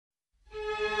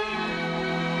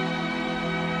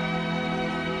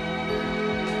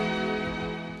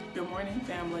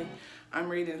Family, I'm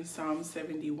reading Psalm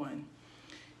 71.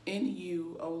 In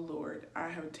you, O Lord, I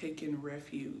have taken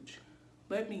refuge.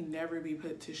 Let me never be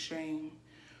put to shame.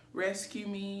 Rescue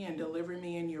me and deliver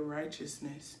me in your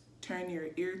righteousness. Turn your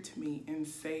ear to me and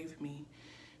save me.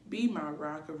 Be my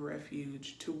rock of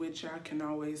refuge, to which I can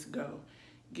always go.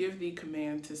 Give thee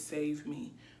command to save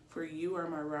me, for you are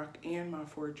my rock and my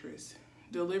fortress.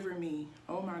 Deliver me,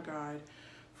 O my God,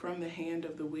 from the hand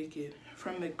of the wicked,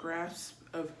 from the grasp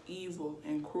of evil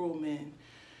and cruel men.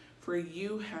 For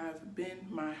you have been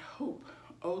my hope,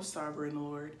 O sovereign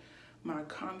Lord, my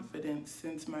confidence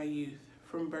since my youth.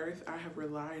 From birth I have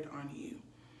relied on you.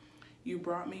 You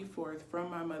brought me forth from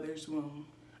my mother's womb.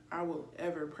 I will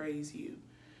ever praise you.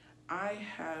 I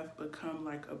have become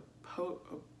like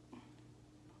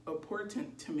a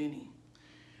portent to many,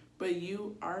 but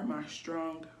you are my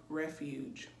strong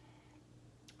refuge.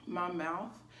 My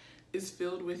mouth is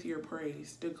filled with your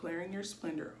praise, declaring your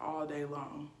splendor all day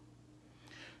long.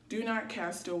 Do not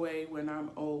cast away when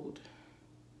I'm old.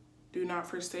 Do not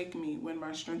forsake me when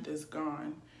my strength is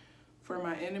gone, for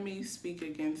my enemies speak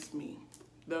against me.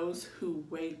 Those who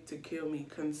wait to kill me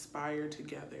conspire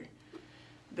together.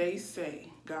 They say,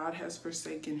 God has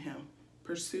forsaken him.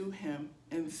 Pursue him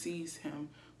and seize him,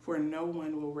 for no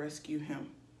one will rescue him.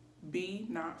 Be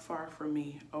not far from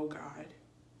me, O God.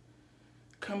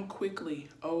 Come quickly,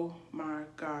 O my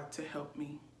God, to help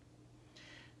me.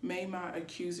 May my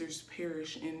accusers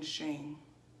perish in shame.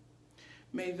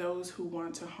 May those who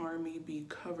want to harm me be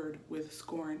covered with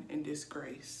scorn and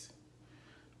disgrace.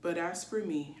 But as for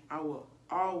me, I will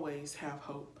always have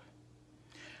hope.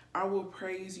 I will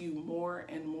praise you more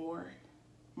and more.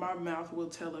 My mouth will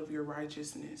tell of your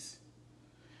righteousness,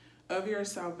 of your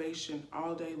salvation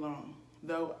all day long,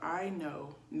 though I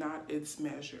know not its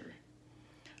measure.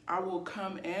 I will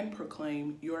come and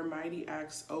proclaim your mighty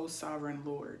acts, O sovereign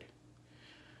Lord.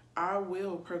 I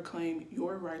will proclaim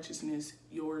your righteousness,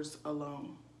 yours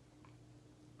alone.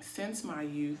 Since my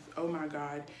youth, O my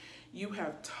God, you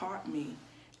have taught me,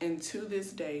 and to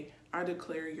this day I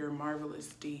declare your marvelous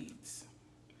deeds.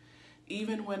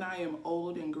 Even when I am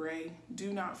old and gray,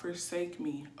 do not forsake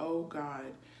me, O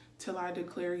God, till I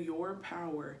declare your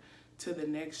power to the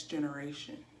next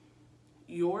generation,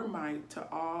 your might to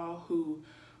all who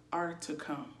are to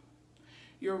come.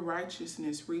 Your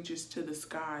righteousness reaches to the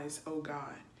skies, O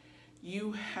God.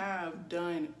 You have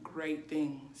done great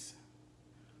things.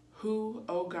 Who,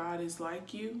 O God, is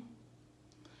like you?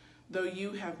 Though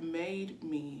you have made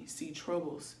me see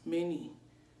troubles, many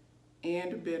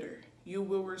and bitter, you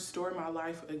will restore my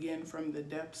life again from the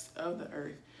depths of the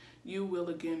earth. You will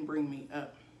again bring me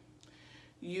up.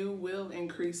 You will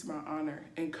increase my honor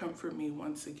and comfort me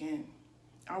once again.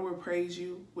 I will praise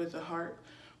you with a heart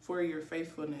for your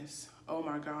faithfulness, O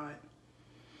my God.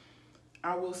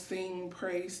 I will sing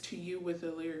praise to you with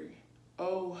a lyre.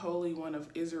 O Holy One of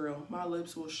Israel, my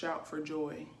lips will shout for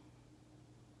joy.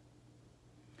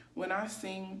 When I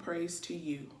sing praise to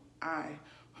you, I,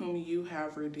 whom you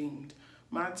have redeemed,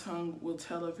 my tongue will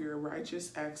tell of your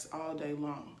righteous acts all day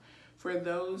long. For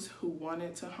those who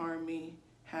wanted to harm me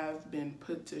have been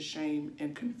put to shame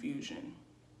and confusion.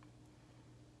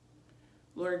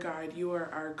 Lord God, you are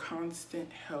our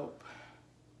constant help.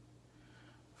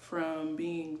 From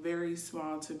being very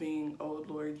small to being old,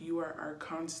 Lord, you are our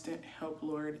constant help,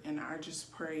 Lord, and I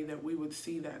just pray that we would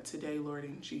see that today, Lord,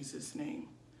 in Jesus' name.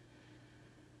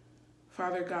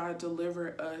 Father God,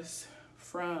 deliver us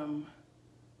from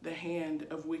the hand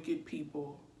of wicked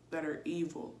people that are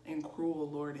evil and cruel,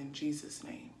 Lord, in Jesus'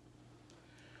 name.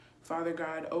 Father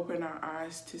God, open our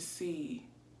eyes to see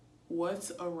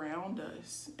what's around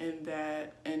us and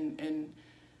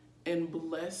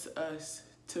bless us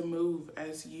to move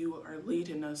as you are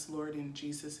leading us, Lord, in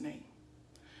Jesus' name.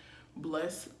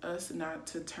 Bless us not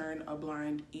to turn a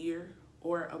blind ear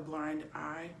or a blind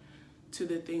eye to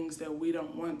the things that we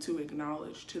don't want to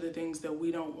acknowledge, to the things that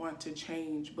we don't want to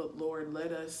change, but Lord,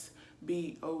 let us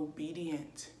be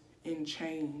obedient in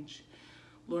change.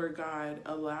 Lord God,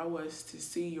 allow us to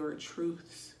see your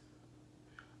truths.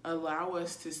 Allow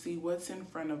us to see what's in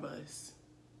front of us.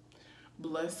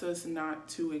 Bless us not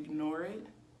to ignore it.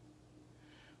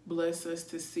 Bless us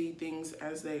to see things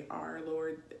as they are,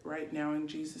 Lord, right now in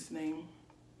Jesus' name.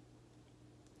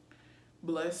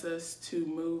 Bless us to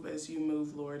move as you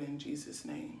move, Lord, in Jesus'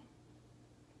 name.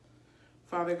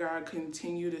 Father God,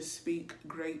 continue to speak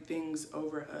great things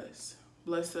over us.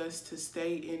 Bless us to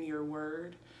stay in your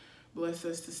word. Bless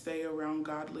us to stay around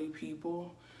godly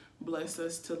people. Bless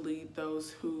us to lead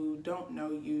those who don't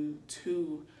know you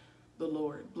to the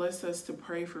Lord. Bless us to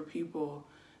pray for people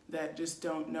that just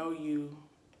don't know you.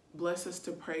 Bless us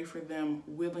to pray for them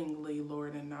willingly,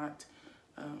 Lord, and not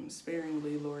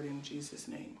sparingly, Lord, in Jesus'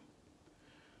 name.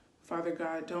 Father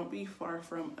God, don't be far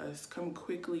from us. Come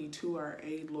quickly to our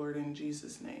aid, Lord, in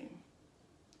Jesus' name.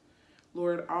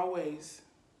 Lord, always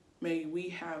may we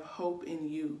have hope in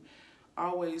you.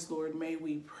 Always, Lord, may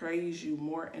we praise you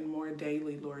more and more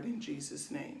daily, Lord, in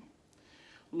Jesus' name.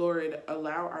 Lord,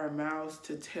 allow our mouths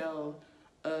to tell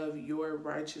of your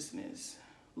righteousness.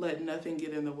 Let nothing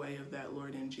get in the way of that,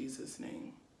 Lord, in Jesus'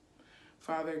 name.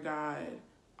 Father God,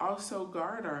 also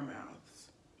guard our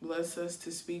mouths. Bless us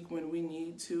to speak when we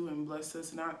need to, and bless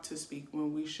us not to speak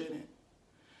when we shouldn't.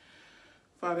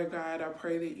 Father God, I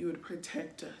pray that you would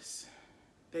protect us,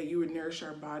 that you would nourish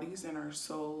our bodies and our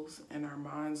souls and our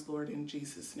minds, Lord, in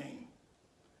Jesus' name.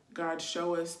 God,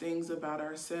 show us things about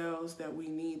ourselves that we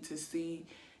need to see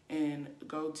and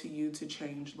go to you to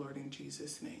change, Lord, in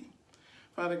Jesus' name.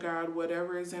 Father God,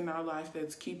 whatever is in our life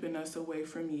that's keeping us away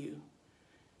from you,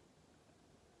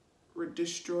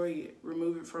 destroy it,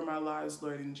 remove it from our lives,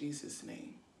 Lord, in Jesus'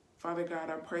 name. Father God,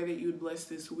 I pray that you would bless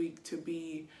this week to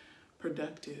be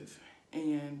productive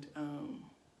and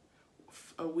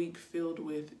a week filled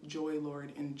with joy,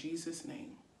 Lord, in Jesus'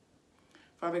 name.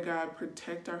 Father God,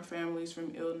 protect our families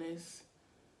from illness.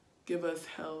 Give us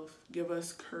health, give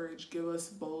us courage, give us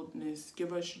boldness,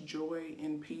 give us joy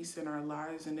and peace in our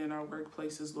lives and in our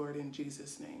workplaces, Lord, in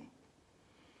Jesus' name.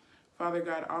 Father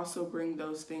God, also bring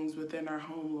those things within our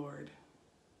home, Lord.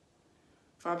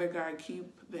 Father God,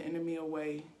 keep the enemy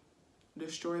away.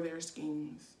 Destroy their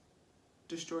schemes.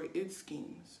 Destroy its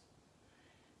schemes.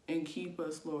 And keep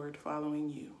us, Lord, following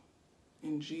you.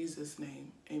 In Jesus'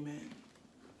 name, amen.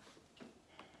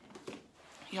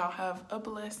 Y'all have a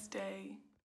blessed day.